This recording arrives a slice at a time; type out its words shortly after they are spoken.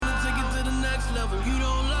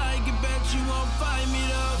fight me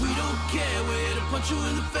up. We don't care, we're here to punch you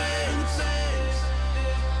in the face.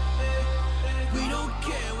 We don't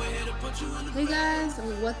care, we're here to punch you in the face. Hey guys,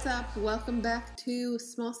 what's up? Welcome back to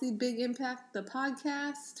Small Seed Big Impact, the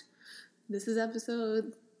podcast. This is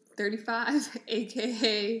episode 35,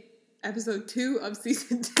 aka episode 2 of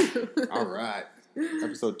season 2. All right.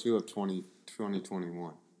 Episode 2 of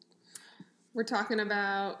 2021. We're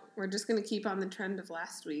just going to keep on the trend of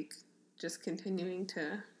last week. Just continuing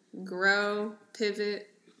to grow, pivot,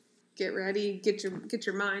 get ready, get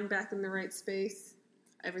your mind back in the right space.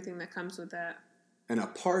 Everything that comes with that. And a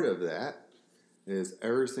part of that is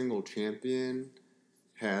every single champion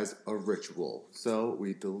has a ritual. So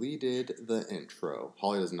we deleted the intro.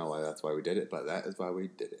 Holly doesn't know why that's why we did it, but that is why we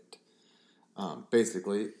did it.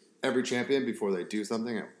 Basically, every champion, before they do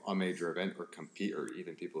something at a major event or compete, or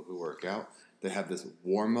even people who work out, they have this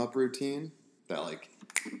warm-up routine that, like,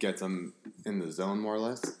 gets them in the zone, more or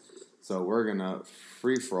less. So we're going to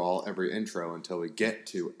free-for-all every intro until we get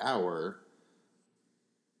to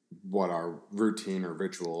what our routine or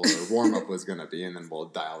ritual or warm-up was going to be, and then we'll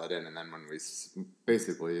dial it in. And then when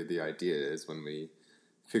basically, the idea is when we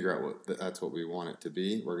figure out that's what we want it to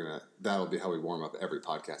be, that'll be how we warm up every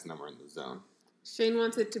podcast, and then we're in the zone. Shane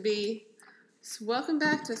wants it to be, welcome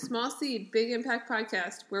back to Small Seed Big Impact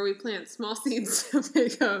Podcast, where we plant small seeds to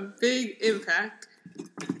make a big impact.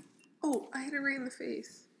 Oh, I hit it right in the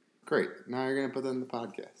face. Great. Now you're going to put that in the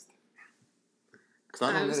podcast. Because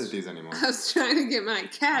I don't edit these anymore. I was trying to get my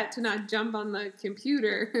cat to not jump on the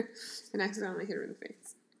computer and accidentally hit her in the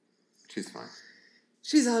face. She's fine.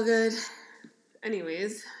 She's all good.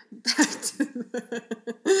 Anyways, back to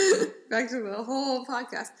the whole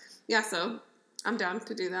podcast. Yeah, so I'm down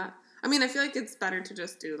to do that. I mean, I feel like it's better to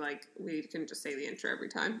just do, like, we can just say the intro every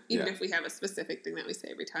time. Even if we have a specific thing that we say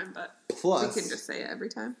every time, but plus, we can just say it every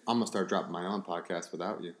time. I'm going to start dropping my own podcast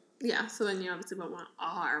without you. Yeah, so then you obviously won't want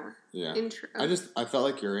our intro. I felt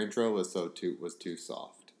like your intro was too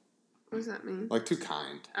soft. What does that mean? Like, too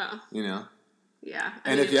kind. Oh. You know? Yeah.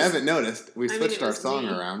 And if you haven't noticed, we switched our song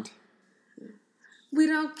around. We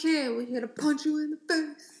don't care, we're here to punch you in the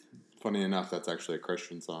face. Funny enough, that's actually a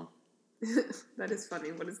Christian song. That is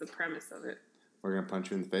funny. What is the premise of it? We're going to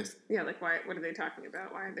punch you in the face? Yeah, like, why? What are they talking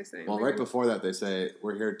about? Why are they saying? Well, right before that, they say,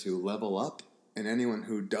 we're here to level up, and anyone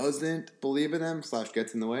who doesn't believe in them /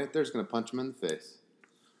 gets in the way, they're just going to punch them in the face.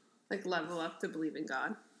 Like, level up to believe in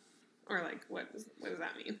God? Or, like, what does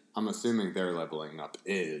that mean? I'm assuming their leveling up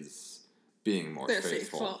is being more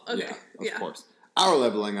faithful. Okay. Yeah, of course. Our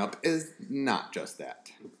leveling up is not just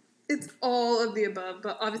that. It's all of the above,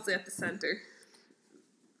 but obviously at the center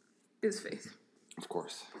is faith. Of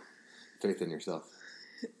course. Faith in yourself.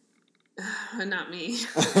 Not me.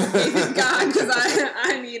 Faith in God, because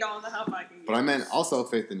I need all the help I can get. But I meant also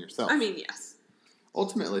faith in yourself. I mean, yes.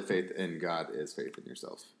 Ultimately, faith in God is faith in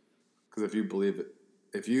yourself. Because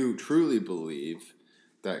if you truly believe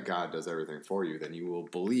that God does everything for you, then you will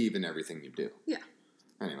believe in everything you do. Yeah.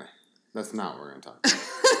 Anyway, that's not what we're going to talk about.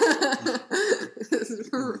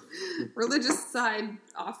 Religious side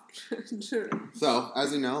off. So,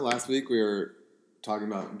 as you know, last week we were talking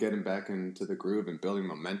about getting back into the groove and building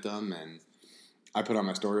momentum, and I put on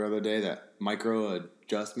my story the other day that micro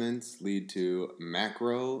adjustments lead to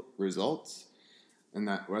macro results, and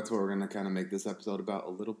that's what we're going to kind of make this episode about a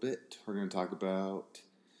little bit. We're going to talk about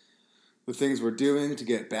the things we're doing to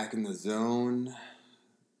get back in the zone,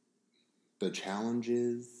 the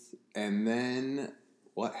challenges, and then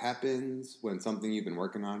what happens when something you've been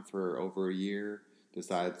working on for over a year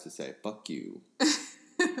decides to say, fuck you.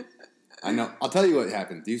 I know. I'll tell you what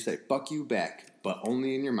happens. You say, fuck you back, but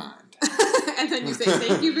only in your mind. And then you say,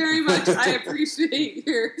 thank you very much. I appreciate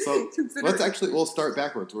your consideration. We'll start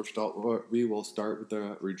backwards. We will start with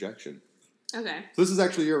the rejection. Okay. So this is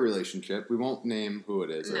actually your relationship. We won't name who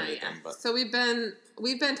it is or anything. Yeah. But. So we've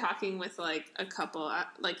been talking with, like, a couple,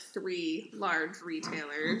 like 3 large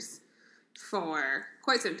retailers for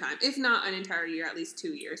quite some time, if not an entire year, at least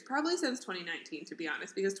 2 years, probably since 2019, to be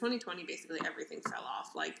honest, because 2020 basically everything fell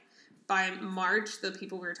off. Like, by March, the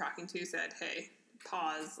people we were talking to said, hey,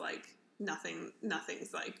 pause, like, nothing's,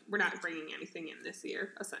 like, we're not bringing anything in this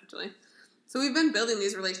year, essentially. So we've been building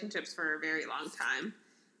these relationships for a very long time.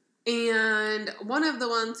 And one of the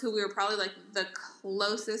ones who we were probably, like, the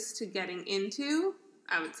closest to getting into,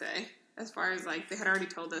 I would say, as far as, like, they had already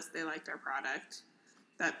told us they liked our product,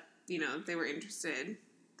 that, you know, they were interested,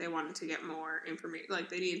 they wanted to get more information, like,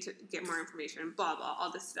 they needed to get more information, blah, blah,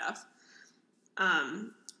 all this stuff.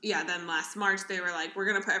 Then last March, they were like, we're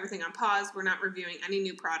going to put everything on pause, we're not reviewing any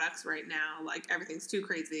new products right now, like, everything's too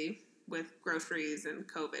crazy with groceries and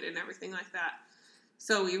COVID and everything like that.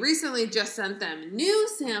 So we recently just sent them new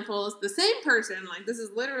samples. The same person, like this is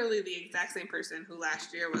literally the exact same person who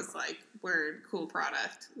last year was like, "Word, cool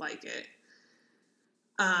product, like it."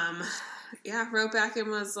 Wrote back and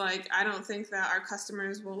was like, "I don't think that our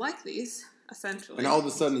customers will like these." Essentially, and all of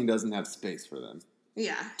a sudden he doesn't have space for them.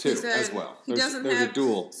 Yeah, too as well. There's a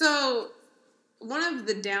dual. So one of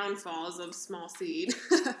the downfalls of Small Seed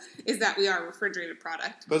is that we are a refrigerated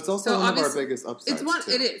product, but it's also one of our biggest upsides.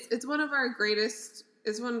 It is. It's one of our greatest.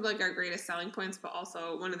 It's one of like our greatest selling points, but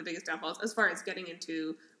also one of the biggest downfalls as far as getting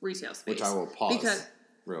into retail space. Which I will pause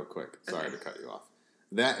real quick. Sorry to cut you off.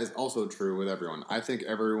 That is also true with everyone. I think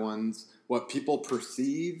what people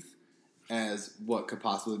perceive as what could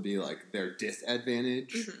possibly be like their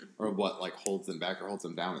disadvantage or what like holds them back or holds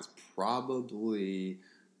them down is probably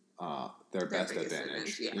their best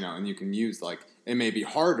advantage. Yeah. You know, and you can use like it may be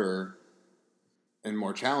harder and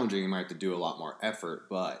more challenging. You might have to do a lot more effort,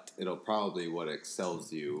 but it'll probably what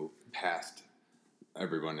excels you past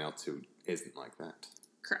everyone else who isn't like that.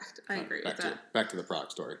 Correct. I agree with that. Back to the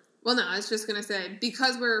product story. Well, no, I was just going to say,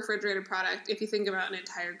 because we're a refrigerated product, if you think about an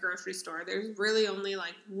entire grocery store, there's really only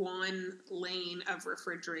like one lane of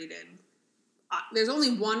refrigerated. There's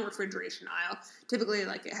only one refrigeration aisle. Typically,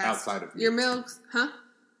 like it has outside of meat. Your milks, huh?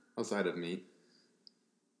 Outside of meat.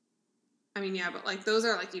 I mean, yeah, but like those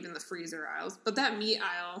are like even the freezer aisles. But that meat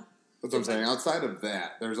aisle. That's what I'm saying. Outside of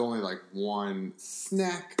that, there's only like one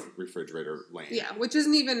snack refrigerator lane. Yeah, which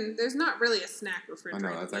isn't even. There's not really a snack refrigerator.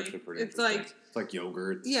 I know that's actually pretty. It's like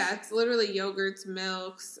yogurts. Yeah, it's literally yogurts,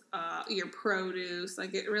 milks, your produce.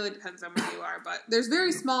 Like it really depends on where you are. But there's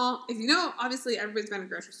very small. If you know, obviously everybody's been in a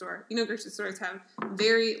grocery store. You know, grocery stores have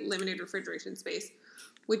very limited refrigeration space,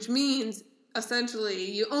 which means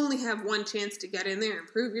essentially you only have one chance to get in there and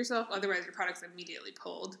prove yourself. Otherwise, your product's immediately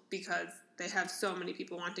pulled because they have so many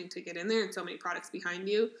people wanting to get in there and so many products behind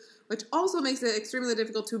you, which also makes it extremely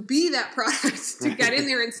difficult to be that product, to get in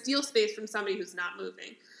there and steal space from somebody who's not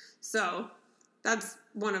moving. So that's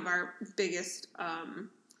one of our biggest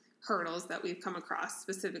hurdles that we've come across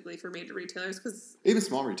specifically for major retailers. Because even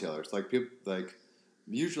small retailers, like people, like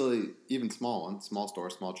usually even small ones, small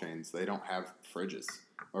stores, small chains, they don't have fridges.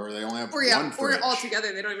 Or they only have one fridge. Or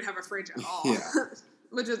altogether, they don't even have a fridge at all. Yeah.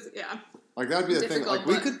 Which is, yeah. Like, that would be the thing. Like,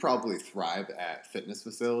 we could probably thrive at fitness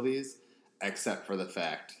facilities, except for the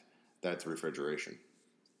fact that it's refrigeration.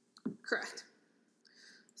 Correct.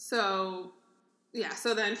 So, yeah.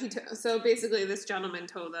 So then so basically this gentleman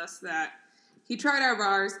told us that he tried our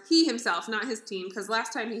bars. He himself, not his team, because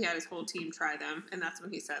last time he had his whole team try them, and that's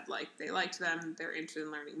when he said, like, they liked them, they're interested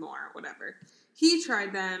in learning more, whatever. He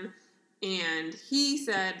tried them. And he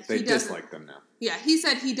said they dislike them now. Yeah, he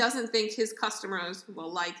said he doesn't think his customers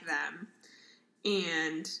will like them,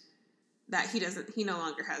 and that he no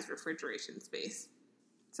longer has refrigeration space.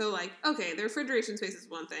 So, like, okay, the refrigeration space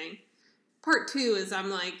is one thing. Part two is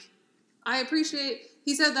I'm like, I appreciate.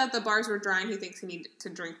 He said that the bars were dry and he thinks he needs to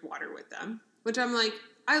drink water with them, which I'm like,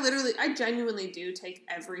 I genuinely do take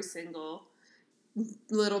every single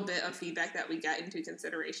little bit of feedback that we get into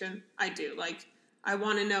consideration. I do. Like, I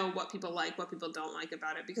want to know what people like, what people don't like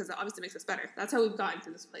about it, because it obviously makes us better. That's how we've gotten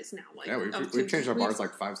to this place now. Like, yeah, we've changed our bars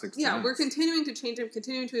like 5-6 times. Yeah, we're continuing to change them,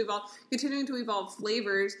 continuing to evolve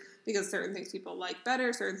flavors, because certain things people like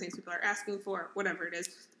better, certain things people are asking for, whatever it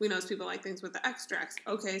is. We know people like things with the extracts.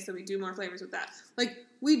 Okay, so we do more flavors with that. Like,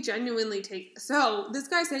 we genuinely take... So, this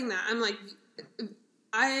guy saying that, I'm like,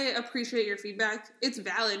 I appreciate your feedback. It's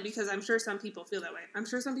valid, because I'm sure some people feel that way. I'm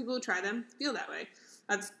sure some people who try them feel that way.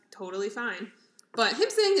 That's totally fine. But him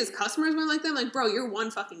saying his customers wouldn't like them, like, bro, you're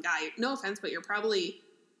one fucking guy. No offense, but you're probably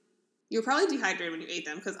dehydrated when you ate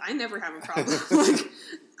them, because I never have a problem. Like,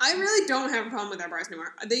 I really don't have a problem with our bars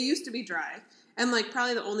anymore. They used to be dry. And, like,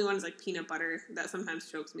 probably the only one is, like, peanut butter. That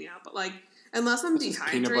sometimes chokes me out. But, like, unless I'm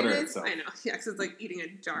dehydrated. Peanut butter itself. I know. Yeah, because it's like eating a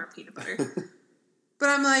jar of peanut butter. But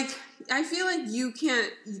I'm like, I feel like you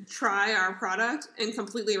can't try our product and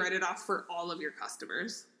completely write it off for all of your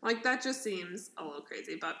customers. Like, that just seems a little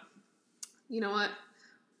crazy. But... you know what?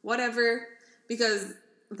 Whatever. Because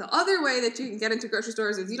the other way that you can get into grocery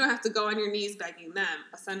stores is you don't have to go on your knees begging them.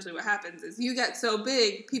 Essentially what happens is you get so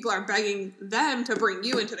big, people are begging them to bring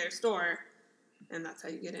you into their store. And that's how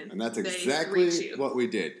you get in. And that's exactly what we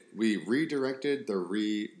did. We redirected the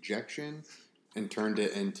rejection and turned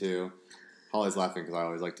it into... Holly's laughing because I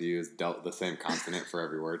always like to use the same consonant for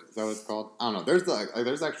every word. Is that what it's called? I don't know.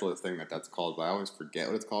 There's actually a thing that's called, but I always forget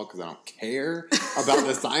what it's called because I don't care about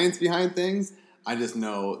the science behind things. I just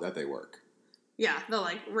know that they work. Yeah, they're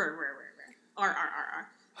like R.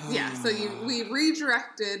 Yeah, so we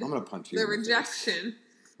redirected I'm gonna punch you the rejection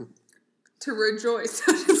to rejoice.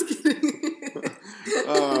 I'm just kidding.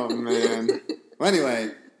 Oh man. Well, anyway,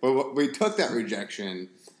 but we took that rejection,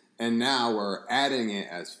 and now we're adding it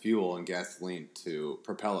as fuel and gasoline to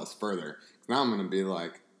propel us further. Now I'm going to be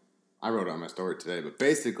like, I wrote it on my story today, but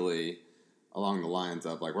basically along the lines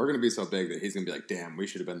of, like, we're going to be so big that he's going to be like, damn, we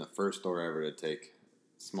should have been the first store ever to take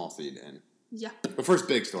Small Seed in. Yeah. The first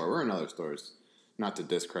big store. We're in other stores. Not to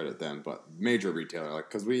discredit them, but major retailer. Like,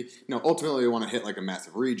 because we, ultimately we want to hit, like, a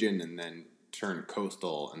massive region and then turn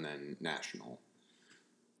coastal and then national.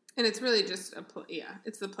 And it's really just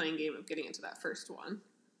it's the playing game of getting into that first one,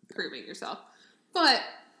 proving yourself. But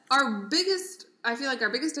I feel like our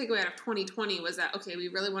biggest takeaway out of 2020 was that, okay, we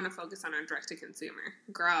really want to focus on our direct-to-consumer,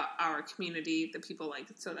 grow out our community, the people, like,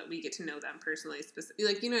 so that we get to know them personally, specifically,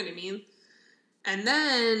 like, you know what I mean? And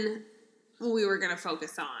then we were going to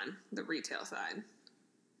focus on the retail side.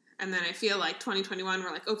 And then I feel like 2021,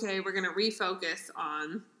 we're like, okay, we're going to refocus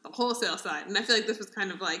on the wholesale side. And I feel like this was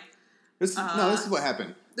kind of like, This is what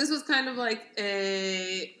happened. This was kind of like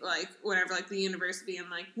the universe being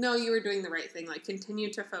like, no, you were doing the right thing. Like, continue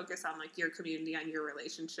to focus on, like, your community, on your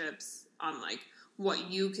relationships, on, like, what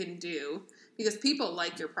you can do. Because people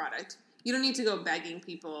like your product. You don't need to go begging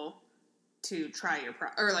people to try your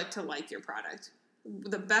product, or, like, to like your product.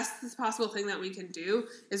 The best possible thing that we can do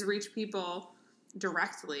is reach people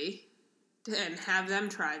directly and have them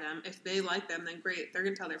try them. If they like them, then great. They're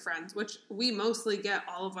going to tell their friends, which we mostly get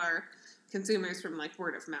all of our consumers from, like,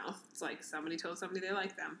 word of mouth. It's like somebody told somebody they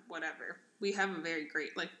like them, whatever. We have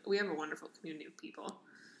a wonderful community of people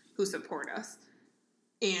who support us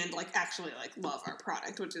and, like, actually, like, love our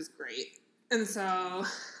product, which is great. And so,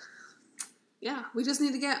 yeah, we just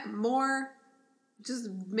need to get more, just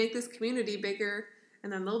make this community bigger,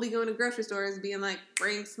 and then they'll be going to grocery stores being like,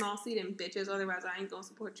 bring Small Seed in, bitches, otherwise I ain't gonna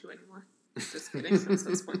support you anymore. Just kidding, I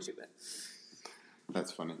still support you, but...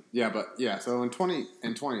 That's funny. Yeah, but so in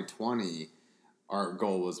 2020, our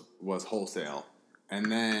goal was wholesale. And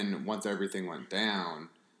then once everything went down,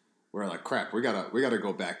 we're like, crap, we gotta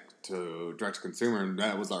go back to direct to consumer, and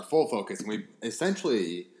that was our full focus. And we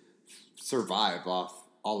essentially survived off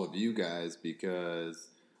all of you guys because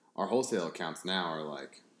our wholesale accounts now are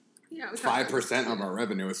like 5% of our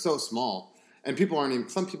revenue. It's so small. And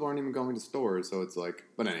some people aren't even going to stores, so it's like,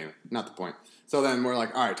 but anyway, not the point. So then we're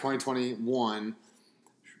like, all right, 2021,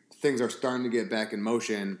 things are starting to get back in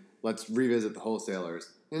motion. Let's revisit the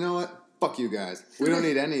wholesalers. You know what? Fuck you guys. We don't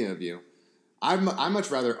need any of you. I'd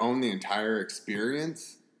much rather own the entire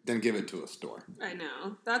experience than give it to a store. I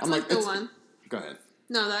know. That's like the one. Go ahead.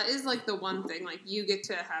 No, that is like the one thing. Like, you get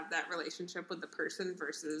to have that relationship with the person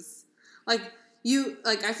versus, like,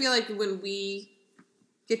 I feel like when we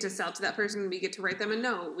get to sell to that person, we get to write them a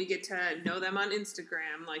note. We get to know them on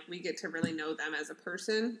Instagram. Like, we get to really know them as a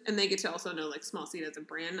person. And they get to also know, like, Small Seed as a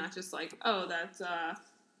brand, not just like, oh, that's, I'm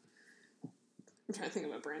trying to think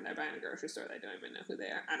of a brand I buy in a grocery store that I don't even know who they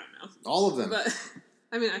are. I don't know. All of them. But,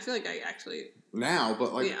 I mean, I feel like I actually... Now,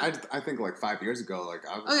 but, like, yeah. I think, like, 5 years ago, like,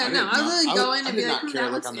 I would really go in and be like, I did not care,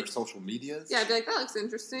 like, on their social medias. Yeah, I'd be like, that looks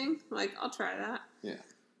interesting. Like, I'll try that. Yeah.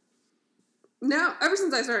 Now, ever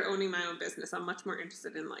since I started owning my own business, I'm much more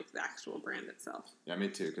interested in, like, the actual brand itself. Yeah, me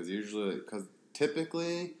too. Because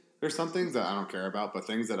typically, there's some things that I don't care about, but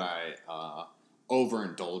things that I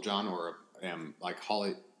overindulge on or am, like,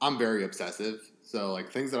 I'm very obsessive. So,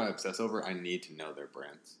 like, things that I obsess over, I need to know their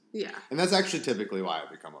brands. Yeah. And that's actually typically why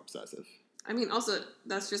I become obsessive. I mean, also,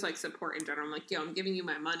 that's just, like, support in general. I'm like, yo, I'm giving you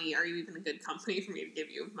my money. Are you even a good company for me to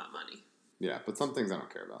give you my money? Yeah, but some things I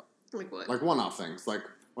don't care about. Like what? Like one-off things. Like,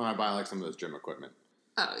 when I buy, like, some of this gym equipment.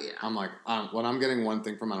 Oh, yeah. I'm like, when I'm getting one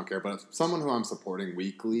thing from, I don't care. But if someone who I'm supporting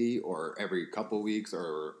weekly or every couple weeks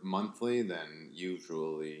or monthly, then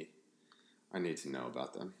usually I need to know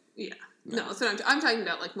about them. Yeah. No, so I'm talking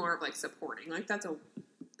about, like, more of, like, supporting. Like, that's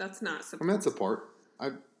not support. I mean, that's support.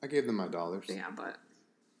 I gave them my dollars. Yeah, but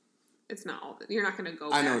it's not all. You're not going to go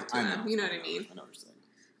back to them. You know what I mean? I know what you're saying.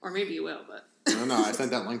 Or maybe you will, but... No, I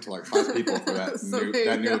sent that link to like 5 people for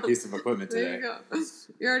that new piece of equipment today. There you go.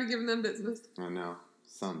 You're already giving them business. I know.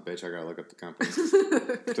 Some bitch, I gotta look up the company.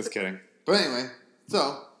 Just kidding. But anyway,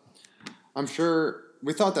 so I'm sure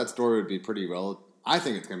we thought that story would be pretty I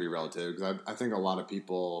think it's gonna be relative because I think a lot of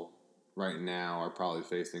people right now are probably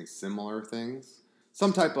facing similar things.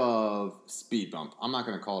 Some type of speed bump. I'm not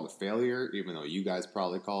gonna call it a failure, even though you guys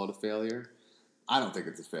probably call it a failure. I don't think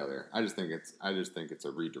it's a failure. I just think it's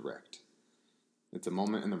a redirect. It's a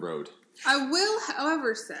moment in the road. I will,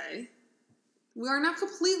 however, say we are not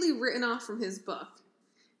completely written off from his book.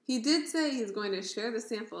 He did say he's going to share the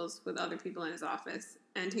samples with other people in his office,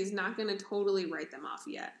 and he's not going to totally write them off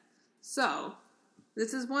yet. So,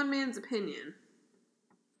 this is one man's opinion.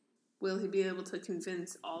 will he be able to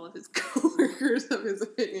convince all of his coworkers of his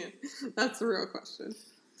opinion? That's the real question.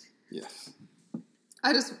 Yes.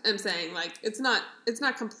 I just am saying, like, it's not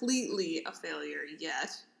completely a failure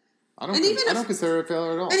yet. I don't consider it a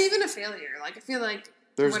failure at all. And even a failure, like, I feel like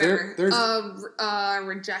there's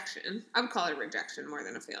rejection. I would call it a rejection more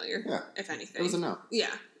than a failure. Yeah. If anything, it was a no. Yeah,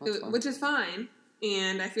 which is fine.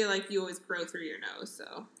 And I feel like you always grow through your no's.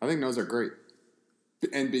 So I think no's are great.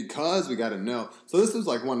 And because we got a no, so this was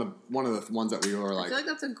like one of the ones that we were like. I feel like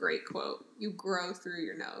that's a great quote. You grow through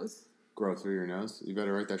your nose. Grow through your nose. You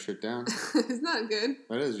better write that shit down. It's not good.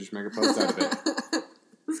 That is. You should make a post out of it.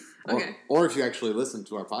 Okay. Or if you actually listen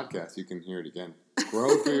to our podcast, you can hear it again.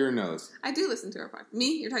 Grow through your nose. I do listen to our podcast.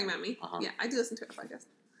 Me? You're talking about me? Uh-huh. Yeah, I do listen to our podcast.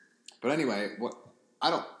 But anyway,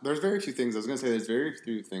 there's very few things. I was going to say there's very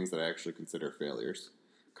few things that I actually consider failures.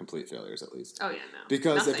 Complete failures, at least. Oh, yeah, no.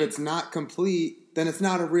 Because if it's not complete, then it's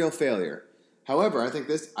not a real failure. However, I think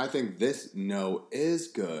this no is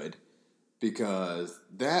good because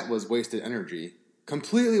that was wasted energy.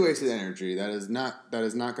 Completely wasted energy that is not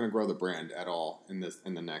going to grow the brand at all in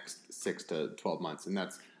the next 6 to 12 months, and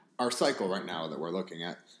that's our cycle right now that we're looking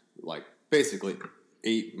at, like basically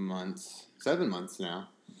 8 months, 7 months now,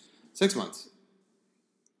 6 months.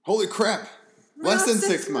 Holy crap! Less than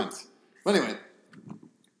 6 months. But anyway,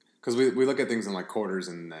 because we look at things in like quarters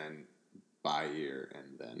and then by year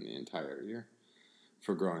and then the entire year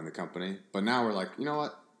for growing the company. But now we're like, you know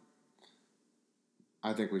what?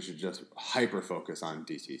 I think we should just hyper focus on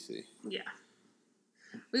DTC. Yeah,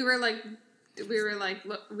 we were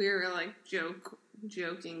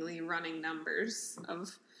jokingly running numbers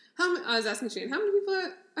of how many. I was asking Shane, how many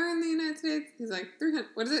people are in the United States? He's like 300.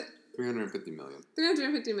 What is it? 350 million.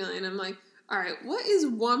 350 million. I'm like, all right, what is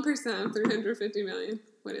 1% of 350 million?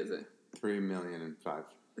 What is it? 3 million and 5.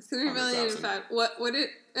 3 million and 5. What would it?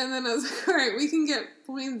 And then I was like, all right, we can get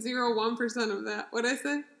 0.01% of that. What'd I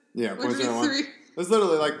say? Yeah, 0.01. It's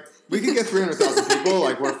literally like, we can get 300,000 people,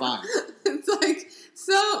 like, we're fine. It's like,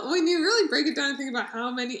 so when you really break it down and think about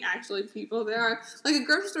how many actually people there are, like a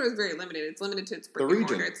grocery store is very limited. It's limited to its brick and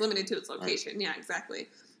mortar. It's limited to its location. Right. Yeah, exactly.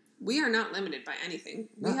 We are not limited by anything.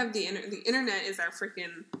 No. We have the internet is our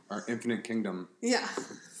freaking... Our infinite kingdom. Yeah.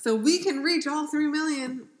 So we can reach all 3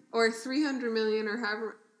 million or 300 million or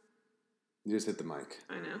however... You just hit the mic.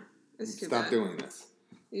 I know. It's too Stop bad. doing this.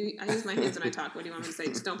 I use my hands when I talk. What do you want me to say?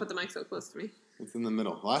 Just don't put the mic so close to me. It's in the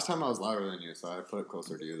middle. Last time I was louder than you, so I put it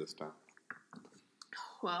closer to you this time.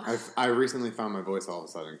 Well, I recently found my voice all of a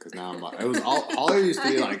sudden because now I'm like, it was all it used to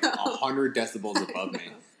be like 100 decibels above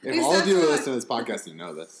me. If all of you who listen to this podcast, you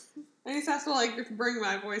know this. I just have to like bring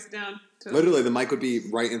my voice down. Literally, the mic would be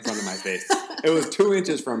right in front of my face. It was 2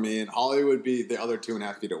 inches from me, and Holly would be the other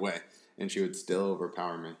 2.5 feet away, and she would still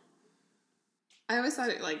overpower me. I always thought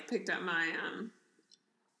it like picked up my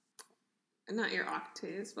not your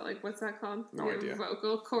octaves, but like what's that called? No your idea.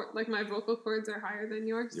 Vocal cord, like my vocal cords are higher than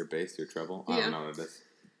yours. Your bass, your treble. I don't know what it is.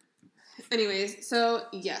 Anyways, so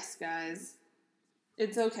yes, guys,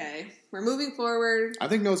 it's okay. We're moving forward. I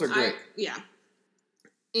think no's are great. Yeah,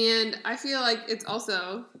 and I feel like it's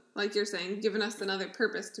also like you're saying, giving us another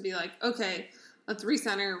purpose to be like, okay, let's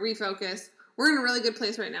recenter, refocus. We're in a really good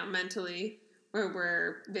place right now mentally, where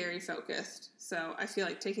we're very focused. So I feel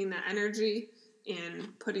like taking that energy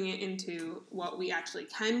and putting it into what we actually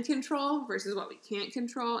can control versus what we can't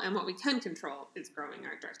control. And what we can control is growing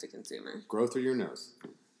our direct-to-consumer. Grow through your nose.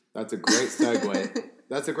 That's a great segue.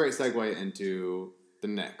 That's a great segue into the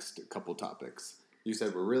next couple topics. You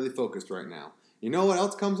said we're really focused right now. You know what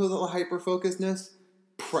else comes with a hyper-focusedness?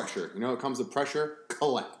 Pressure. You know what comes with pressure?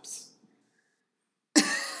 Collapse.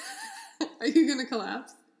 Are you going to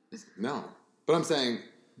collapse? No. But I'm saying...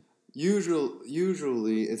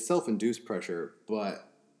 Usually it's self-induced pressure, but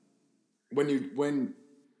when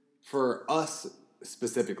for us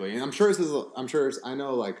specifically, and I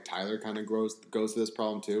know like Tyler kind of goes to this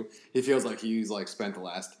problem too. He feels like he's like spent the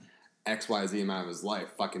last XYZ amount of his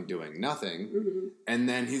life fucking doing nothing, mm-hmm. and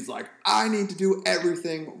then he's like, I need to do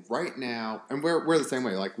everything right now, and we're the same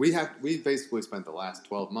way. Like we basically spent the last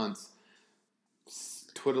 12 months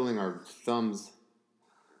twiddling our thumbs.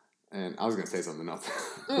 And I was going to say something else.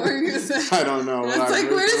 What were you going to say? I don't know. It's like,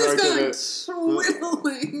 where is this going?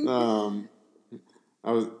 Twiddling.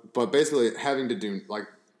 But basically having to do, like,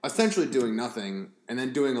 essentially doing nothing and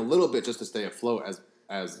then doing a little bit just to stay afloat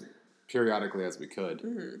as periodically as we could.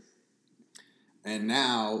 Mm-hmm. And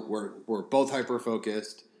now we're both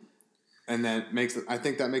hyper-focused. And I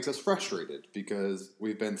think that makes us frustrated because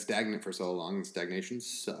we've been stagnant for so long and stagnation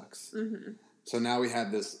sucks. Mm-hmm. So now we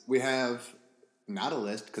have not a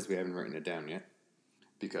list because we haven't written it down yet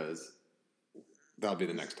because that'll be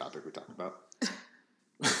the next topic we talk about.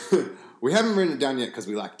 We haven't written it down yet because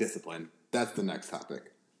we lack discipline. That's the next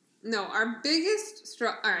topic. No, our biggest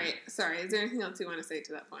struggle. All right, sorry. Is there anything else you want to say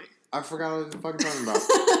to that point? I forgot what I was fucking talking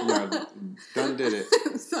about. Yeah, done did it.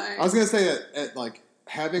 Sorry. I was gonna say that like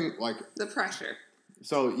having like the pressure.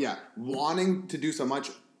 So yeah, wanting to do so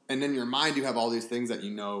much, and in your mind you have all these things that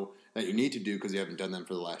you know that you need to do because you haven't done them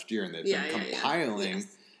for the last year, and they've been compiling,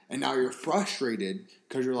 Yes. and now you're frustrated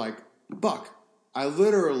because you're like, "Buck, I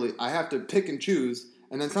have to pick and choose."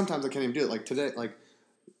 And then sometimes I can't even do it. Like today, like,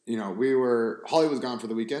 Holly was gone for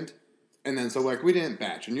the weekend. And then so like we didn't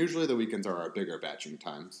batch. And usually the weekends are our bigger batching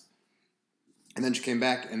times. And then she came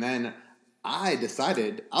back and then I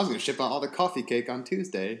decided I was going to ship out all the coffee cake on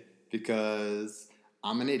Tuesday because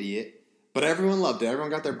I'm an idiot. But everyone loved it. Everyone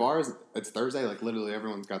got their bars. It's Thursday. Like literally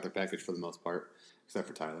everyone's got their package for the most part. Except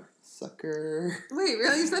for Tyler. Sucker. Wait,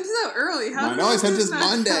 really? You sent it out early. I know. I sent this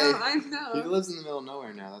Monday. I know. He lives in the middle of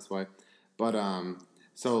nowhere now. That's why. But,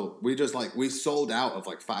 so we just we sold out of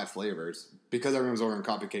 5 flavors because everyone was ordering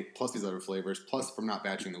coffee cake plus these other flavors plus from not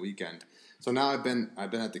batching the weekend. So now I've been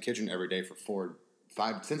at the kitchen every day for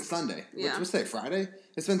 5 since Sunday. Yeah. What's today? Friday?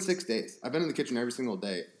 It's been 6 days. I've been in the kitchen every single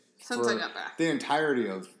day since I got back. The entirety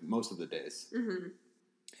of most of the days. Mm-hmm.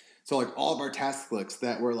 So all of our task lists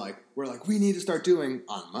that we're we need to start doing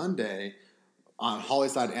on Monday on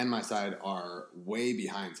Holly's side and my side are way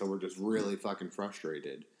behind. So we're just really fucking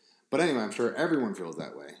frustrated. But anyway, I'm sure everyone feels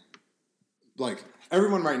that way.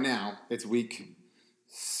 Everyone right now, it's week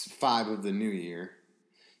 5 of the new year.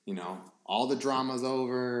 All the drama's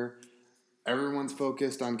over. Everyone's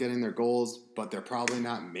focused on getting their goals, but they're probably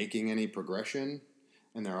not making any progression,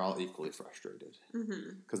 and they're all equally frustrated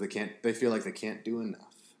because they feel like they can't do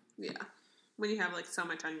enough. Yeah, when you have so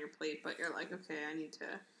much on your plate, but you're like, okay, I need to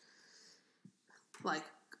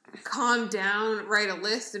calm down, write a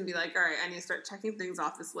list, and be like, all right, I need to start checking things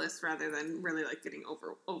off this list rather than really getting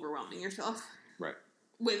overwhelming yourself. Right.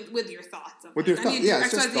 With your thoughts. With your thoughts, yeah,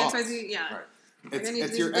 it's just thoughts. Yeah. Right.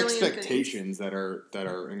 It's your expectations that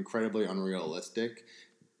are incredibly unrealistic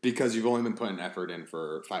because you've only been putting effort in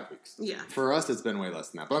for 5 weeks. Yeah. For us, it's been way less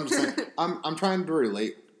than that. But I'm just saying, I'm trying to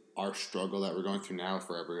relate our struggle that we're going through now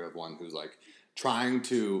for everyone who's trying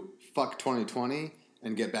to fuck 2020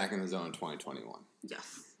 and get back in the zone in 2021.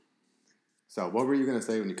 Yes. So what were you going to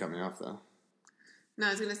say when you cut me off, though? No, I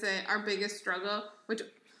was going to say our biggest struggle, which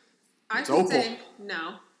I It's should Opal. say,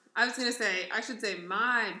 no. I should say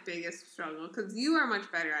my biggest struggle, because you are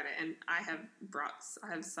much better at it, and I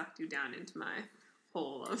have sucked you down into my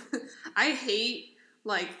hole of, I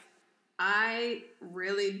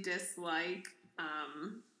really dislike,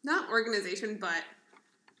 not organization, but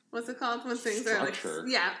what's it called when things Structure. are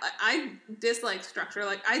I dislike structure.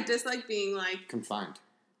 I dislike being confined.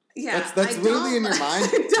 Yeah, that's literally in your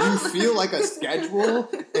mind. You feel like a schedule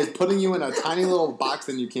is putting you in a tiny little box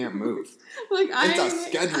and you can't move. It's a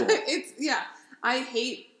schedule. I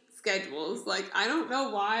hate schedules. I don't know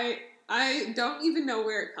why. I don't even know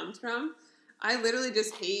where it comes from. I literally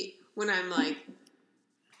just hate when I'm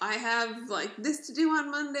I have this to do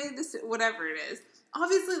on Monday, whatever it is.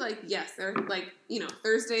 Obviously, yes, they're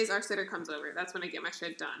Thursdays our sitter comes over. That's when I get my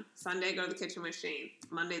shit done. Sunday, I go to the kitchen with Shane.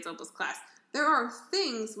 Monday's Opal's class. There are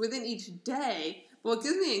things within each day. But what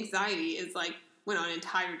gives me anxiety is when an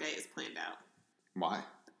entire day is planned out. Why?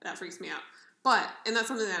 That freaks me out. And that's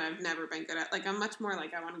something that I've never been good at. I'm much more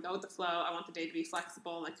I want to go with the flow. I want the day to be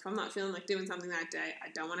flexible. If I'm not feeling like doing something that day, I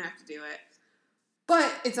don't want to have to do it.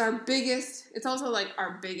 But it's also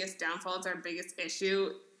our biggest downfall. It's our biggest issue.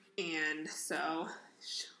 And so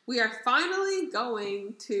we are finally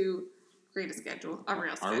going to create a schedule, a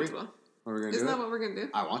real schedule. Are we going to do it? Isn't that what we're going to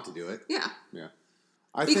do? I want to do it. Yeah. Yeah.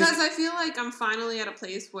 I feel like I'm finally at a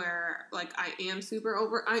place where I am super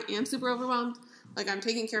overwhelmed. I'm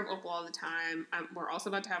taking care of Opal all the time. We're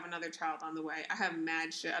also about to have another child on the way. I have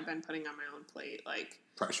mad shit I've been putting on my own plate.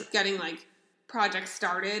 Pressure. Getting projects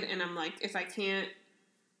started, and I'm if I can't,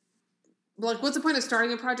 what's the point of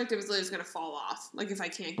starting a project if it's literally just going to fall off? If I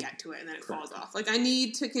can't get to it and then it falls off. I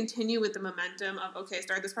need to continue with the momentum of, okay,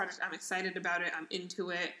 start this project. I'm excited about it. I'm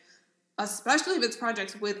into it. Especially if it's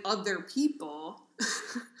projects with other people.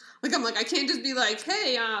 I can't just be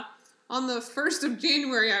hey, on the 1st of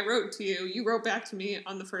January I wrote to you. You wrote back to me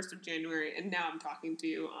on the 1st of January, and now I'm talking to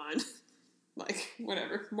you on,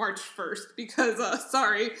 March 1st, because,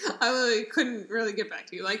 sorry, I really couldn't really get back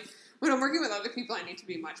to you. When I'm working with other people, I need to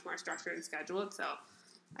be much more structured and scheduled, so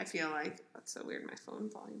I feel that's so weird, my phone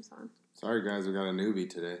volume's on. Sorry, guys, we got a newbie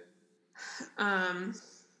today. I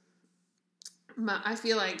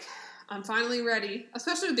feel I'm finally ready,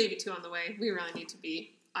 especially with baby 2 on the way. We really need to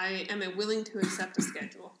be. I am willing to accept a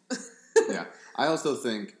schedule. Yeah. I also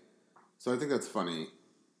think, so I think that's funny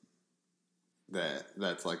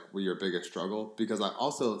that's like your biggest struggle? Because I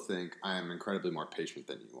also think I am incredibly more patient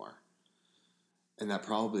than you are. And that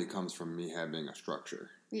probably comes from me having a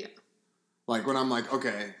structure. Yeah. Like when I'm like,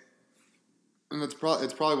 okay, and it's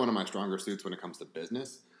probably one of my stronger suits when it comes to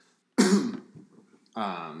business.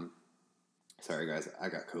 Sorry guys, I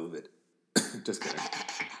got COVID. Just kidding.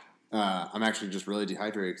 I'm actually just really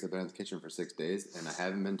dehydrated because I've been in the kitchen for 6 days and I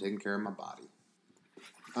haven't been taking care of my body.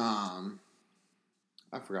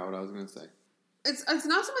 I forgot what I was going to say. It's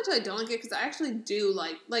not so much I don't like it because I actually do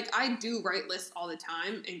like I do write lists all the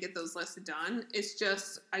time and get those lists done. It's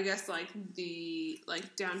just I guess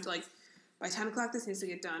down to like by 10 o'clock this needs to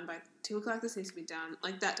get done, by 2 o'clock this needs to be done,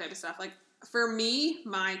 like that type of stuff. Like for me,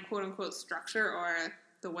 my quote unquote structure or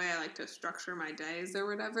the way I like to structure my days or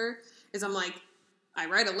whatever is I'm like I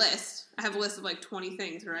write a list. I have a list of like 20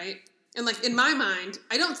 things, right? And like in my mind,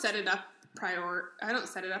 I don't set it up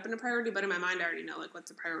in a priority, but in my mind I already know like what's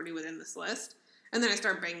a priority within this list. And then I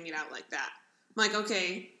start banging it out like that. I'm like,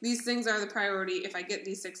 okay, these things are the priority. If I get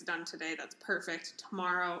these 6 done today, that's perfect.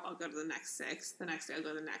 Tomorrow I'll go to the next 6. The next day I'll go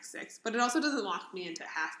to the next 6. But it also doesn't lock me into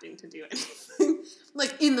having to do anything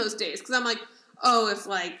like in those days. Because I'm like, oh, if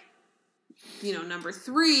like, number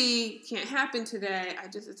 3 can't happen today,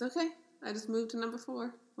 it's okay. I just move to number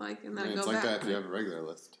 4, and then I go it's like back. that if you have a regular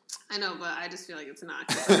list. I know, but I just feel like it's not.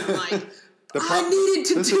 I'm like, I needed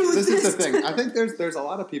to do this. This is the thing. I think there's a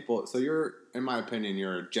lot of people. So in my opinion,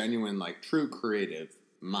 you're a genuine, true creative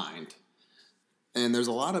mind, and there's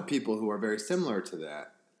a lot of people who are very similar to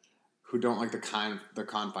that, who don't like the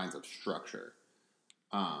confines of structure.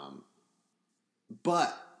 But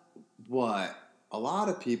what a lot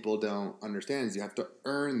of people don't understand is you have to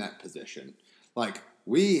earn that position. Like,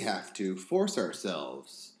 we have to force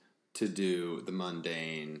ourselves to do the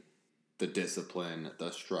mundane, the discipline, the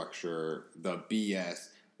structure, the BS,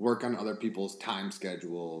 work on other people's time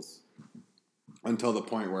schedules until the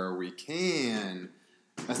point where we can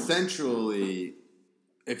essentially,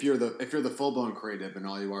 if you're the full-blown creative and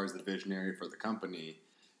all you are is the visionary for the company,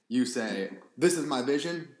 you say, this is my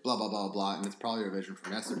vision, blah, blah, blah, blah, and it's probably your vision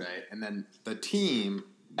from yesterday, and then the team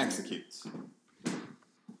executes.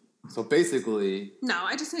 So basically... No,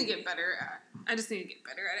 I just need to get better at it.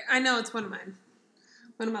 I know it's one of my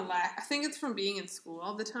I think it's from being in school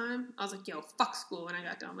all the time. I was like, yo, fuck school when I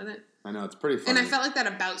got done with it. I know, it's pretty funny. And I felt like that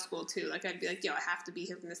about school, too. Like, I'd be like, yo, I have to be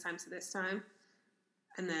here from this time to this time.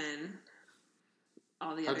 And then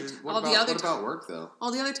What about work, though?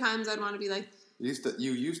 All the other times I'd want to be like...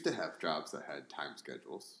 You used to have jobs that had time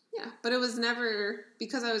schedules. Yeah, but it was never...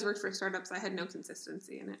 Because I always worked for startups, I had no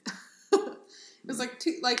consistency in it. It was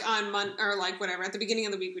on Monday or whatever. At the beginning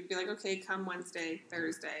of the week, we'd be like, okay, come Wednesday,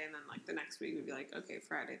 Thursday, and then the next week we'd be like, okay,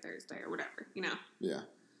 Friday, Thursday, or whatever, Yeah.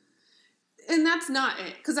 And that's not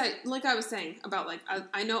it, because I was saying about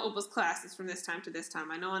I know Opal's class is from this time to this time.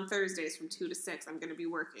 I know on Thursdays from 2 to 6 I'm going to be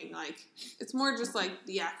working. It's more just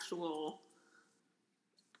the actual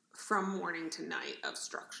from morning to night of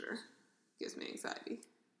structure gives me anxiety.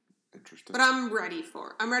 Interesting. But I'm ready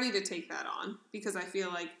to take that on because I feel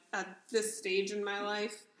like at this stage in my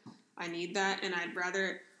life, I need that. And I'd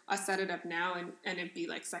rather us set it up now and it be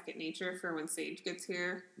second nature for when Sage gets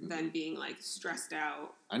here than being stressed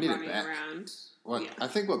out, running around. Yeah. I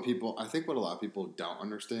think what a lot of people don't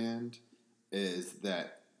understand is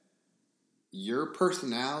that your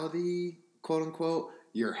personality, quote unquote,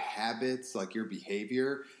 your habits, your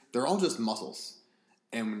behavior, they're all just muscles.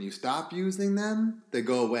 And when you stop using them, they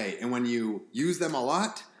go away. And when you use them a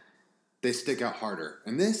lot, they stick out harder.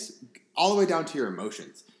 And this, all the way down to your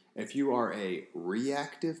emotions. If you are a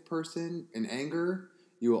reactive person in anger,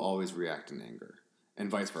 you will always react in anger.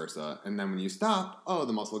 And vice versa. And then when you stop,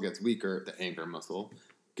 the muscle gets weaker. The anger muscle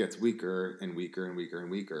gets weaker and weaker and weaker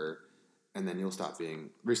and weaker. And then you'll stop being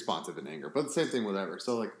responsive in anger. But the same thing with whatever.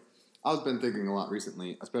 So, I've been thinking a lot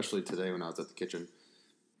recently, especially today when I was at the kitchen.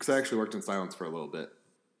 Because I actually worked in silence for a little bit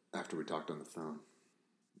after we talked on the phone.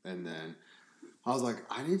 And then I was like,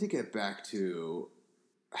 I need to get back to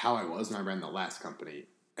how I was when I ran the last company.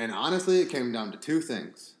 And honestly, it came down to 2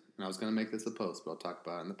 things. And I was going to make this a post, but I'll talk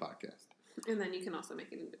about it in the podcast. And then you can also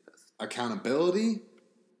make it into a post. Accountability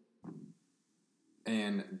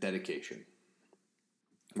and dedication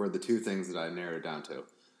were the 2 things that I narrowed it down to.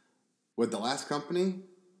 With the last company,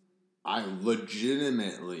 I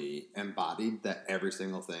legitimately embodied that every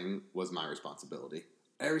single thing was my responsibility.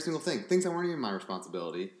 Every single thing. Things that weren't even my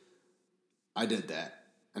responsibility, I did that.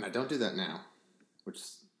 And I don't do that now, which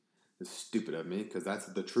is stupid of me because that's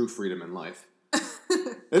the true freedom in life.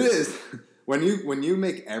 It is. When you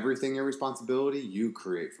make everything your responsibility, you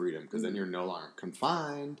create freedom because then you're no longer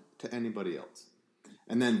confined to anybody else.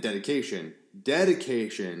 And then dedication.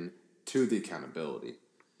 Dedication to the accountability,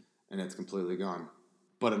 and it's completely gone.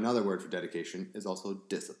 But another word for dedication is also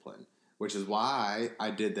discipline, which is why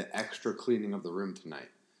I did the extra cleaning of the room tonight.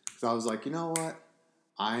 So I was like, you know what?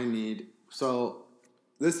 So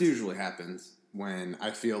this usually happens when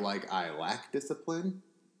I feel like I lack discipline,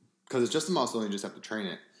 because it's just a muscle and you just have to train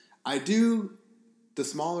it. I do the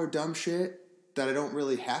smaller dumb shit that I don't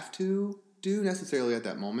really have to do necessarily at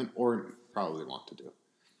that moment, or probably want to do.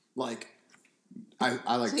 Like,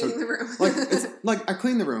 I like Clean the room. I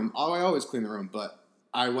clean the room. I always clean the room, but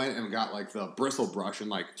I went and got like the bristle brush and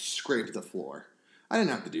like scraped the floor. I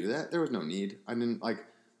didn't have to do that. There was no need. I didn't like,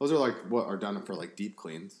 those are like what are done for like deep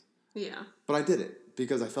cleans. Yeah. But I did it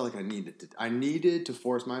because I felt like I needed to. I needed to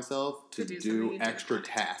force myself to do extra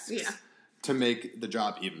tasks to make the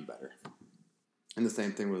job even better. And the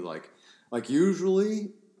same thing with like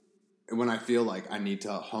usually when I feel like I need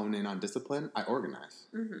to hone in on discipline, I organize.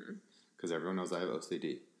 Because everyone knows I have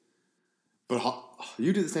OCD. But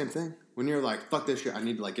you do the same thing. When you're like, fuck this shit, I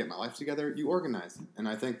need to like get my life together, you organize. And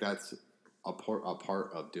I think that's a part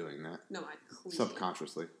of doing that. No, I clean.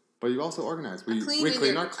 Subconsciously. But you also organize. We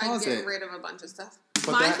clean our closet. I get rid of a bunch of stuff.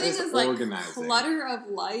 But My that thing is like organizing. clutter of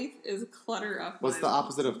life is clutter of What's the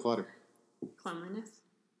opposite of clutter? Cleanliness.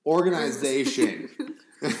 Organization.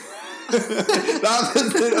 The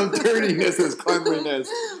opposite of dirtiness is cleanliness.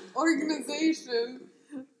 Organization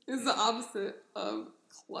is the opposite of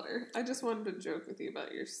clutter. I just wanted to joke with you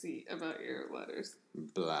about your letters.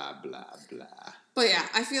 Blah, blah, blah. But yeah,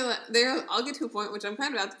 I feel that I'll get to a point, which I'm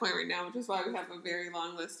kind of at the point right now, which is why we have a very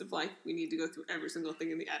long list of like, we need to go through every single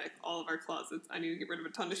thing in the attic, all of our closets. I need to get rid of a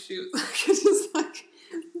ton of shoes. It's just like,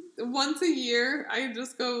 once a year, I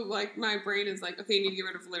just go like, my brain is like, okay, you need to get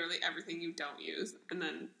rid of literally everything you don't use. And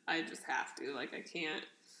then I just have to, like, I can't.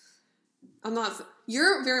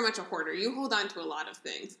 You're very much a hoarder. You hold on to a lot of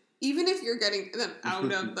things. Even if you're getting them out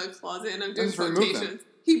of the closet and I'm doing rotations,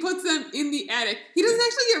 he puts them in the attic. He doesn't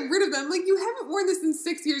actually get rid of them. Like, you haven't worn this in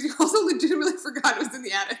 6 years. You also legitimately forgot it was in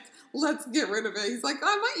the attic. Let's get rid of it. He's like, oh,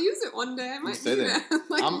 I might use it one day. I might need it.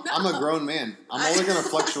 Like, I'm a grown man. I'm only going to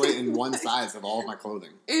fluctuate in one size of all of my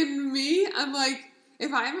clothing. In me, I'm like,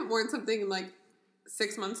 if I haven't worn something in like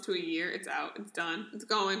 6 months to a year, it's out. It's done. It's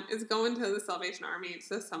going to the Salvation Army. It's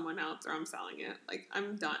to someone else, or I'm selling it. Like,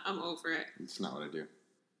 I'm done. I'm over it. It's not what I do.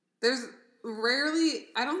 There's rarely,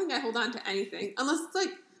 I don't think I hold on to anything. Unless it's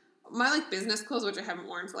like, my like business clothes, which I haven't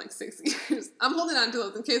worn for like 6 years. I'm holding on to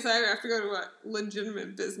those in case I ever have to go to a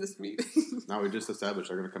legitimate business meeting. No, we just established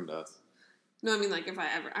they're going to come to us. No, I mean like if I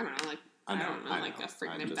ever, I don't know, like, I don't know, like a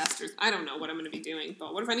freaking investors. I don't know what I'm going to be doing,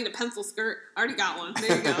 but what if I need a pencil skirt? I already got one.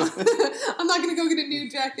 There you go. I'm not going to go get a new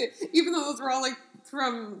jacket, even though those were all like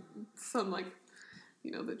from some like,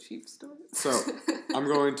 you know, the cheap store. So I'm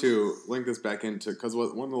going to link this back into, because one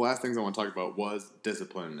of the last things I want to talk about was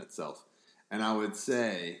discipline in itself. And I would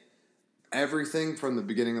say everything from the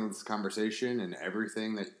beginning of this conversation and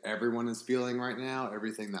everything that everyone is feeling right now,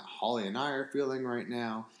 everything that Holly and I are feeling right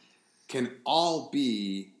now, can all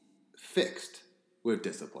be fixed with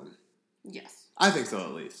discipline. Yes. I think so,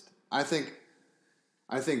 at least. I think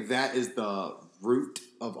that is the root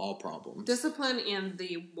of all problems. Discipline and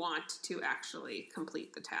the want to actually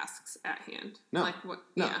complete the tasks at hand. No. Like what?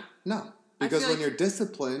 No. Yeah. No. Because when you're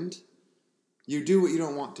disciplined, you do what you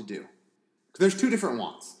don't want to do. There's two different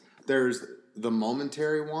wants. There's the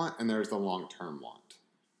momentary want and there's the long-term want.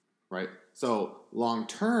 Right? So,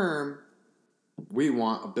 long-term, we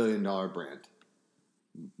want $1 billion brand.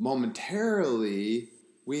 Momentarily,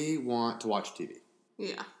 we want to watch TV.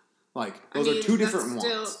 Yeah. Like, those are two different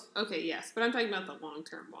wants. Okay, yes, but I'm talking about the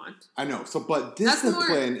long-term want. I know. So, but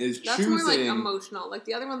discipline is choosing. That's more like emotional. Like,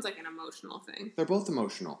 the other one's like an emotional thing. They're both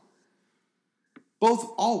emotional.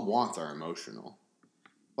 All wants are emotional.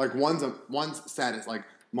 Like, one's like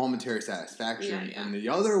momentary satisfaction, and the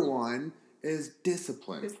other one is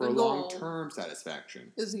discipline for long-term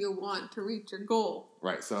satisfaction. Is your want to reach your goal.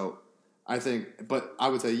 Right. So, I think, but I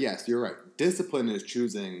would say, yes, you're right. Discipline is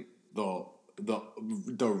choosing the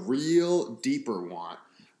real deeper want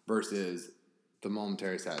versus the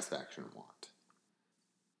momentary satisfaction want.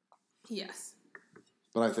 Yes.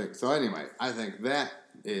 But I think, so anyway, I think that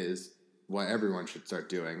is what everyone should start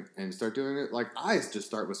doing, and start doing it. Like, I just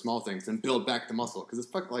start with small things and build back the muscle, because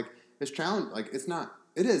it's challenging. Like,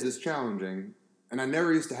 it's challenging, and I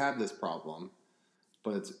never used to have this problem,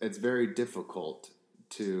 but it's very difficult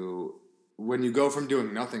to, when you go from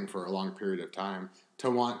doing nothing for a long period of time to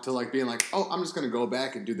want to like being like, oh, I'm just going to go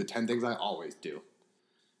back and do the 10 things I always do.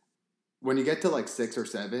 When you get to like 6 or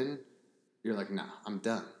 7, you're like, nah, I'm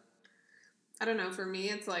done. I don't know. For me,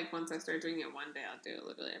 it's like once I start doing it one day, I'll do it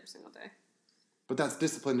literally every single day. But that's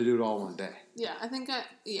discipline to do it all one day. Yeah, I think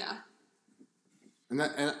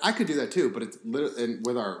And I could do that too, but it's literally, and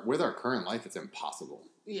with our current life, it's impossible.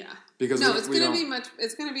 Yeah. Because no, it's gonna be much.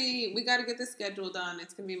 It's gonna be. We got to get the schedule done.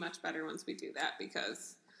 It's gonna be much better once we do that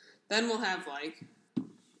because then we'll have like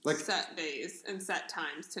set days and set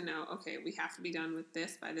times to know. Okay, we have to be done with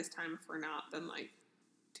this by this time. If we're not, then like,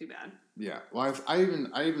 too bad. Yeah. Well, I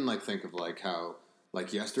even like think of like how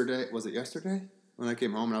like yesterday, was it yesterday when I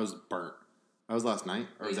came home and I was burnt? That was last night,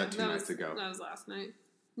 or was that 2 nights ago? That was last night.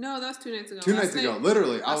 No, that was 2 nights ago. 2 nights ago,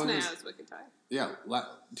 literally. Last night I was wicked tired. Yeah,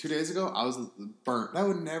 2 days ago, I was burnt. That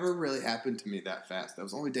would never really happen to me that fast. That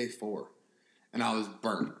was only day 4. And I was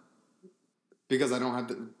burnt. Because I don't have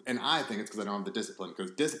the... And I think it's because I don't have the discipline.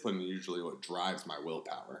 Because discipline is usually what drives my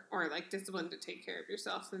willpower. Or, like, discipline to take care of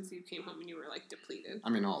yourself since you came home and you were, like, depleted. I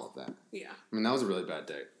mean, all of that. Yeah. I mean, that was a really bad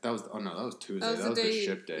day. That was... Oh, no, that was Tuesday. That was the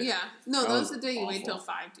ship day. Yeah. No, that was the day you wait till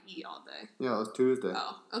 5 to eat all day. Yeah, it was Tuesday.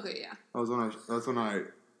 Oh, okay, yeah. That's when I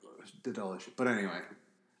did all this shit. But anyway.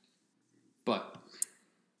 But...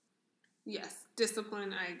 Yes,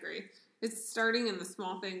 discipline, I agree. It's starting in the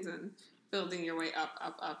small things and building your way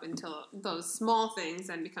up until those small things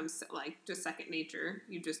then becomes like just second nature.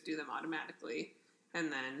 You just do them automatically, and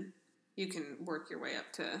then you can work your way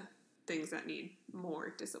up to things that need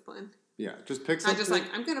more discipline. Yeah, just pick something. Not just like,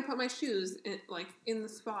 I'm going to put my shoes in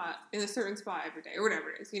a certain spot every day or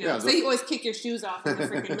whatever it is. You know, say you always kick your shoes off in the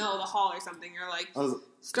freaking middle of the hall or something. You're like,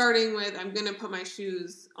 starting with, I'm going to put my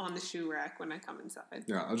shoes on the shoe rack when I come inside.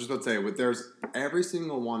 Yeah, I was just about to say, there's every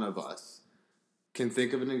single one of us can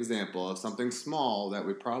think of an example of something small that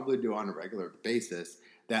we probably do on a regular basis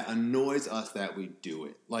that annoys us that we do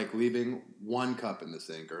it. Like leaving one cup in the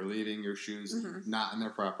sink or leaving your shoes not in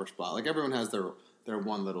their proper spot. Like everyone has their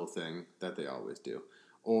one little thing that they always do.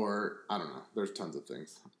 Or, I don't know, there's tons of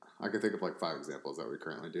things. I could think of like 5 examples that we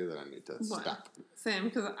currently do that I need to stop. Same,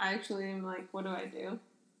 because I actually am like, what do I do?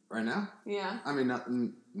 Right now? Yeah. I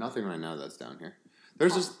mean, nothing right now that's down here. I'll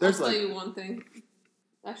tell you one thing.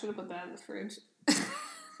 I should have put that in the fridge.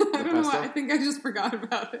 I don't know why. I think I just forgot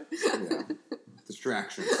about it. Yeah.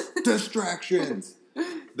 Distractions.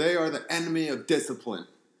 They are the enemy of discipline.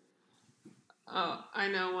 Oh, I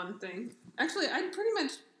know one thing. Actually, I've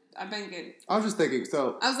been good. I was just thinking,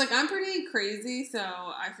 so... I was like, I'm pretty crazy, so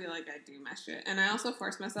I feel like I do my shit. And I also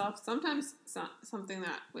force myself. Sometimes something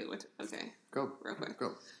that... Wait, what? Okay. Go. Real quick.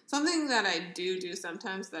 Go. Something that I do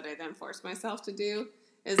sometimes that I then force myself to do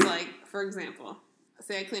is like, for example,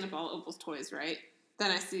 say I clean up all Opal's toys, right? Then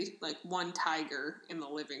I see like one tiger in the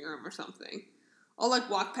living room or something. I'll like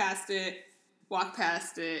walk past it, go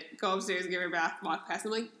upstairs, give her a bath, walk past it.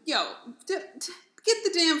 I'm like, yo, get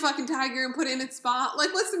the damn fucking tiger and put it in its spot.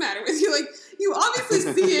 Like, what's the matter with you? Like, you obviously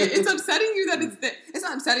see it. It's upsetting you that it's there. It's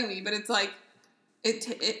not upsetting me, but it's like,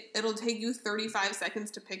 it'll take you 35 seconds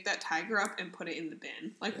to pick that tiger up and put it in the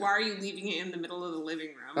bin. Like, why are you leaving it in the middle of the living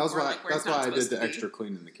room? That's why I did the extra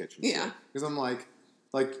clean in the kitchen. Yeah. Because I'm like,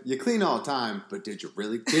 you clean all the time, but did you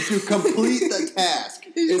complete the task?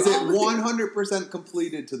 Is it 100%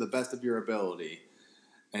 completed to the best of your ability?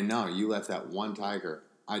 And no, you left that one tiger.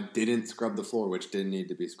 I didn't scrub the floor, which didn't need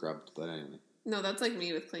to be scrubbed, but anyway. No, that's like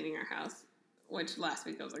me with cleaning our house, which last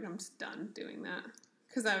week I was like, I'm just done doing that.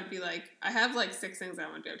 Because I would be like, I have like 6 things I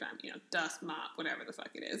want to do every time. You know, dust, mop, whatever the fuck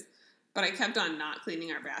it is. But I kept on not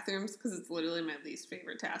cleaning our bathrooms because it's literally my least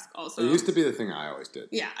favorite task also. It used to be the thing I always did.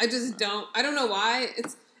 Yeah, I just don't. I don't know why.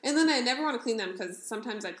 And then I never want to clean them because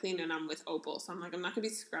sometimes I clean and I'm with Opal. So I'm like, I'm not going to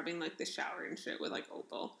be scrubbing like the shower and shit with like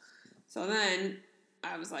Opal. So then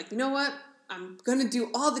I was like, you know what? I'm going to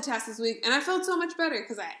do all the tasks this week. And I felt so much better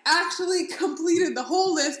because I actually completed the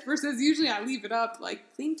whole list versus usually I leave it up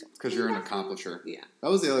like clean. Because you're an accomplisher. Yeah. That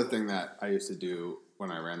was the other thing that I used to do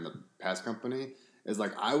when I ran the past company is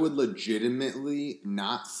like I would legitimately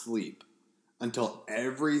not sleep until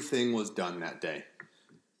everything was done that day.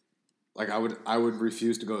 Like I would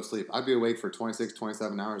refuse to go to sleep. I'd be awake for 26,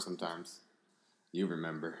 27 hours sometimes. You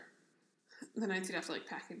remember. The nights you'd have to like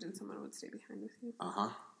package and someone would stay behind with you. Uh-huh.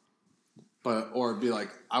 Or it'd be like,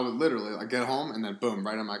 I would literally like get home and then boom,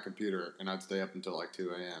 right on my computer and I'd stay up until like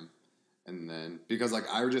 2 a.m. And then, because like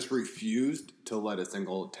I just refused to let a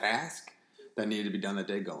single task that needed to be done that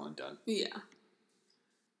day go undone. Yeah.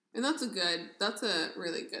 And that's a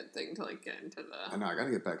really good thing to like get into I know, I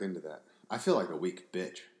gotta get back into that. I feel like a weak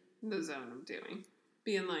bitch. The zone of doing.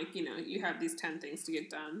 Being like, you know, you have these 10 things to get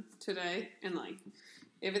done today, and like,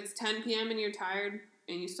 if it's 10 p.m. and you're tired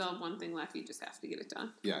and you still have one thing left, you just have to get it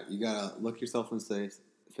done. Yeah, you gotta look yourself in the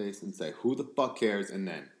face and say, who the fuck cares? And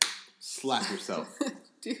then slap yourself.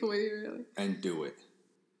 Do you really? And do it.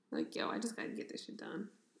 Like, yo, I just gotta get this shit done.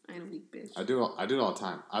 I ain't a weak bitch. I do it all the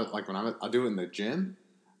time. I do it in the gym.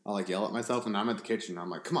 I'll like yell at myself, and I'm at the kitchen. And I'm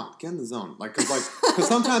like, come on, get in the zone. Like, cause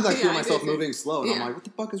sometimes I feel myself moving slow, and I'm like, what the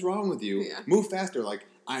fuck is wrong with you? Yeah. Move faster. Like,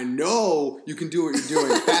 I know you can do what you're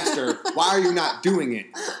doing faster. Why are you not doing it?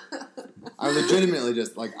 I legitimately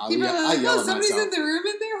just like I yell at myself. Somebody's in the room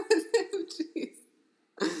in there with him.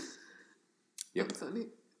 Jeez. Yep. That's funny.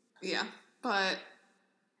 Yeah, but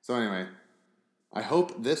So anyway, I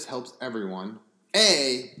hope this helps everyone.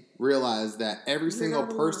 Realize that every single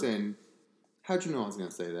person. How'd you know I was going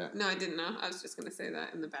to say that? No, I didn't know. I was just going to say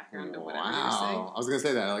that in the background of whatever you were saying. I was going to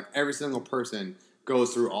say that. Like, every single person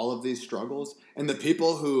goes through all of these struggles. And the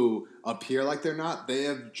people who appear like they're not, they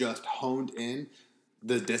have just honed in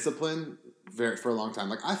the discipline for a long time.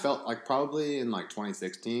 Like, I felt like probably in, like,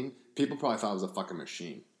 2016, people probably thought I was a fucking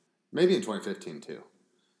machine. Maybe in 2015, too.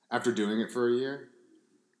 After doing it for a year.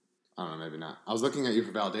 I don't know, maybe not. I was looking at you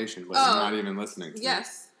for validation, but you're not even listening to me.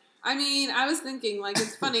 Yes. I mean, I was thinking, like,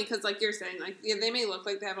 it's funny because, like you're saying, like, yeah, they may look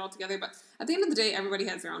like they have it all together, but at the end of the day, everybody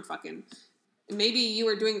has their own fucking... Maybe you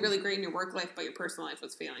were doing really great in your work life, but your personal life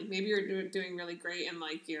was failing. Maybe you're doing really great in,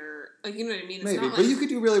 like, your... Like, you know what I mean? It's maybe, not but like, you could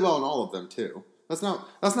do really well in all of them, too. That's not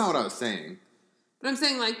what I was saying. But I'm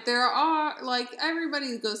saying, like, there are... Like,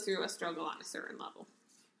 everybody goes through a struggle on a certain level.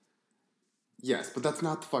 Yes, but that's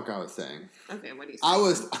not the fuck I was saying. Okay, what do you say?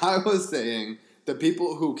 I was saying the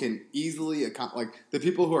people who can easily like the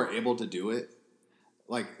people who are able to do it,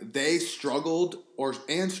 like they struggled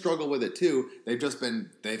and struggle with it too.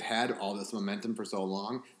 They've had all this momentum for so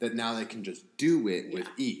long that now they can just do it with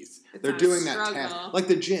ease. They're doing that task like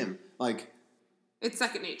the gym, like it's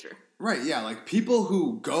second nature. Right? Yeah, like people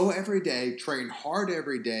who go every day, train hard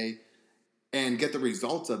every day, and get the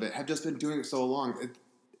results of it have just been doing it so long.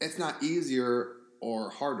 It's not easier or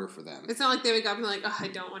harder for them. It's not like they wake up and like, oh, I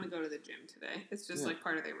don't want to go to the gym today. It's just like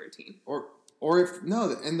part of their routine. Or if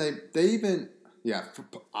no, and they even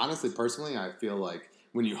honestly, personally, I feel like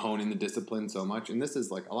when you hone in the discipline so much, and this is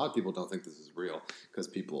like a lot of people don't think this is real because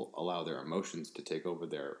people allow their emotions to take over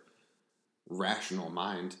their rational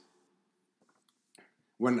mind.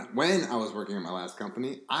 When I was working at my last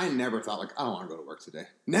company, I never thought like I don't want to go to work today.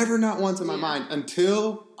 Never, not once in my mind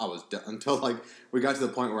until I was done. Until like we got to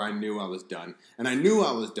the point where I knew I was done, and I knew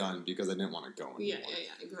I was done because I didn't want to go anymore.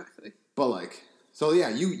 Yeah, exactly. But like, so yeah,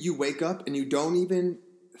 you wake up and you don't even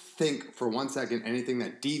think for 1 second anything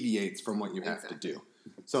that deviates from what you have to do.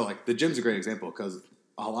 So like the gym's a great example because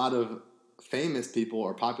a lot of famous people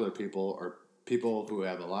or popular people or people who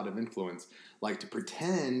have a lot of influence like to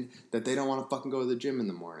pretend that they don't want to fucking go to the gym in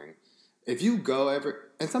the morning. If you go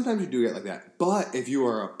and sometimes you do get like that, but if you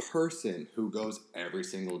are a person who goes every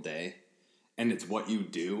single day and it's what you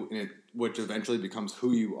do, and which eventually becomes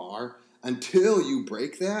who you are, until you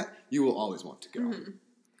break that, you will always want to go,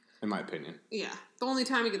 in my opinion. Yeah. The only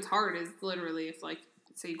time it gets hard is literally if, like,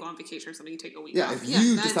 say you go on vacation or something, you take a week off. If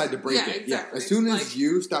you decide to break it. Exactly. Yeah, as soon as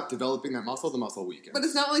you stop developing that muscle, the muscle weakens. But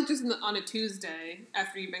it's not like just on a Tuesday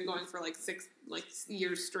after you've been going for like 6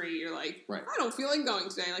 years straight, you're like, I don't feel like going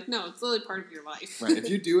today. Like, no, it's literally part of your life. Right. If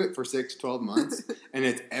you do it for 6-12 months and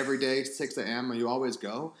it's every day 6 a.m. and you always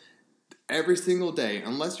go, every single day,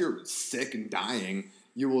 unless you're sick and dying,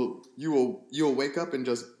 you will wake up and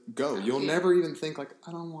just go. You'll never even think like,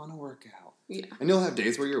 I don't want to work out. Yeah. And you'll have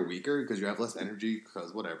days where you're weaker because you have less energy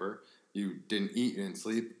because whatever. You didn't eat, you didn't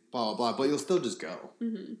sleep, blah, blah, blah. But you'll still just go.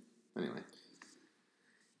 Mm-hmm. Anyway.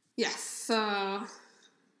 Yes. So,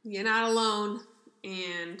 you're not alone.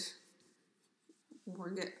 And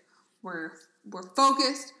we're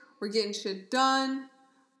focused. We're getting shit done.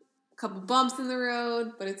 A couple bumps in the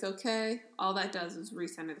road, but it's okay. All that does is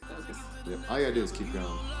recenter the focus. Yep. All you gotta do is keep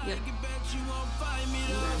going. Yep.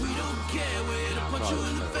 We don't care where to punch you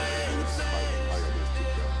in the face. All you gotta do is keep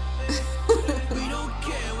going. We don't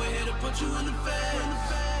care where to punch you in the face.